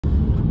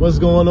What's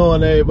going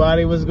on,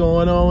 everybody? What's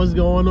going on? What's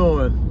going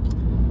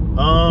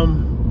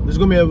on? This is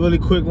gonna be a really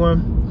quick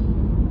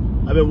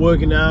one. I've been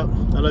working out.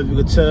 I don't know if you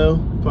can tell.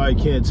 Probably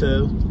can't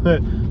tell,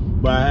 but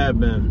I have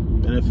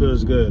been, and it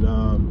feels good.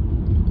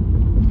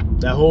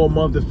 That whole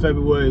month of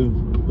February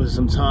was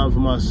some time for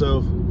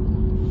myself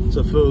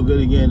to feel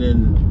good again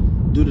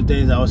and do the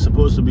things I was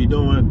supposed to be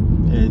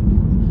doing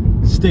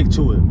and stick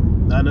to it.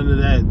 Not none of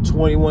that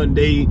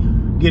 21-day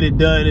get it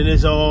done and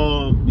it's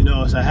all, you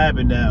know, it's a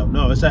habit now.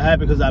 No, it's a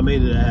habit because I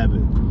made it a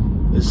habit.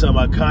 It's something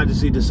I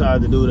consciously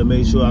decided to do to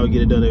make sure I would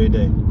get it done every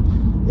day.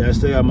 Yeah, I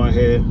still got my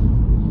hair. I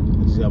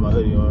just got my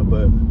hoodie on,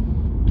 but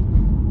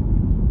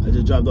I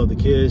just dropped off the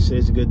kids.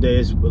 It's a good day.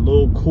 It's a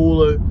little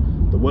cooler.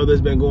 The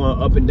weather's been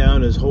going up and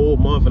down this whole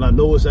month, and I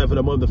know it's after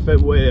the month of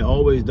February. It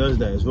always does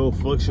that. It's real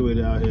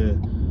fluctuated out here.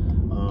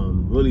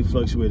 Really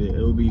fluctuated.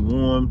 It'll be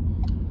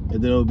warm,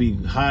 and then it'll be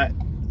hot.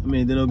 I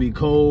mean, then it'll be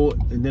cold,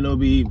 and then it'll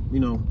be,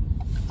 you know,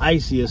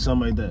 icy or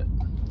something like that.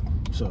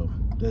 So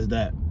there's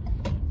that.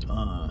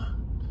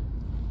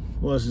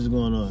 What else is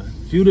going on? A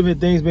few different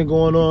things been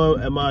going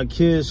on at my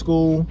kids'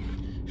 school.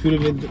 A few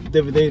different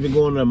things been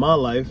going on in my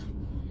life.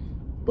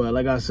 But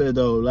like I said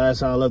though, last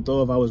time I left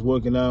off, I was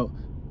working out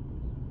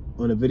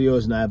on the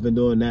videos, and I've been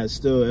doing that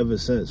still ever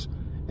since.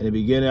 In the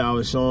beginning, I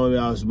was showing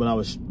when I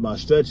was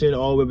stretching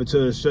all the way up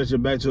until the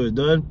stretching back till it's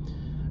done.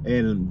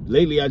 And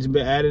lately, I just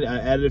been adding. I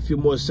added a few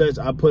more sets.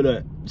 I put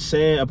one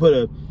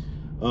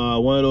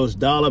of those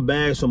dollar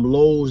bags from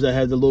Lowe's that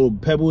has the little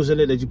pebbles in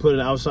it that you put in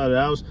the outside of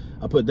the house.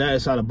 I put that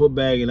inside a book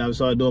bag, and I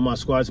started doing my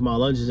squats and my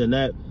lunges, and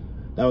that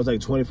was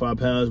like 25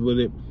 pounds with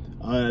it.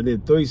 I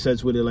did 3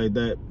 sets with it like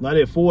that. I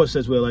did 4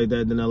 sets with it like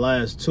that. Then the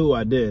last 2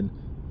 I did.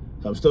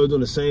 So I'm still doing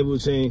the same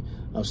routine.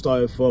 I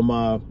started from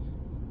my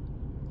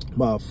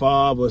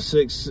 5 or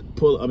 6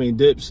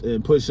 dips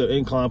and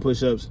incline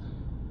push-ups,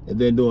 and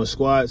then doing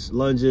squats,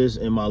 lunges,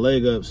 and my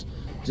leg ups.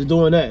 Just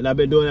doing that, and I've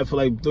been doing that for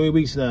like 3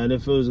 weeks now, and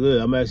it feels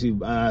good.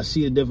 I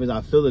see the difference.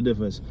 I feel the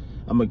difference.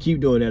 I'm gonna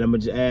keep doing that. I'm gonna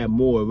just add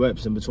more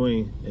reps in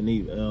between in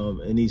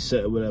each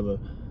set or whatever.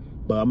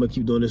 But I'm gonna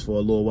keep doing this for a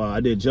little while.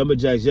 I did jumping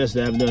jacks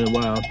yesterday. I haven't done it in a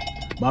while.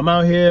 But I'm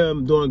out here.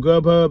 I'm doing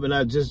Grubhub, and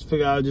I just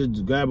figured I'll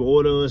just grab an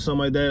order or something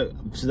like that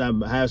since I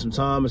have some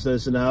time instead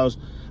of sitting in the house.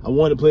 I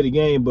wanted to play the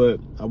game, but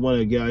I want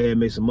to get out here and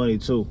make some money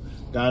too.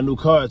 Got a new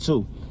car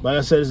too. Like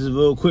I said, this is a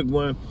real quick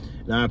one,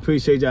 and I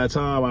appreciate y'all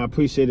time. I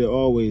appreciate it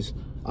always.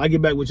 I'll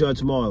get back with y'all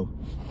tomorrow.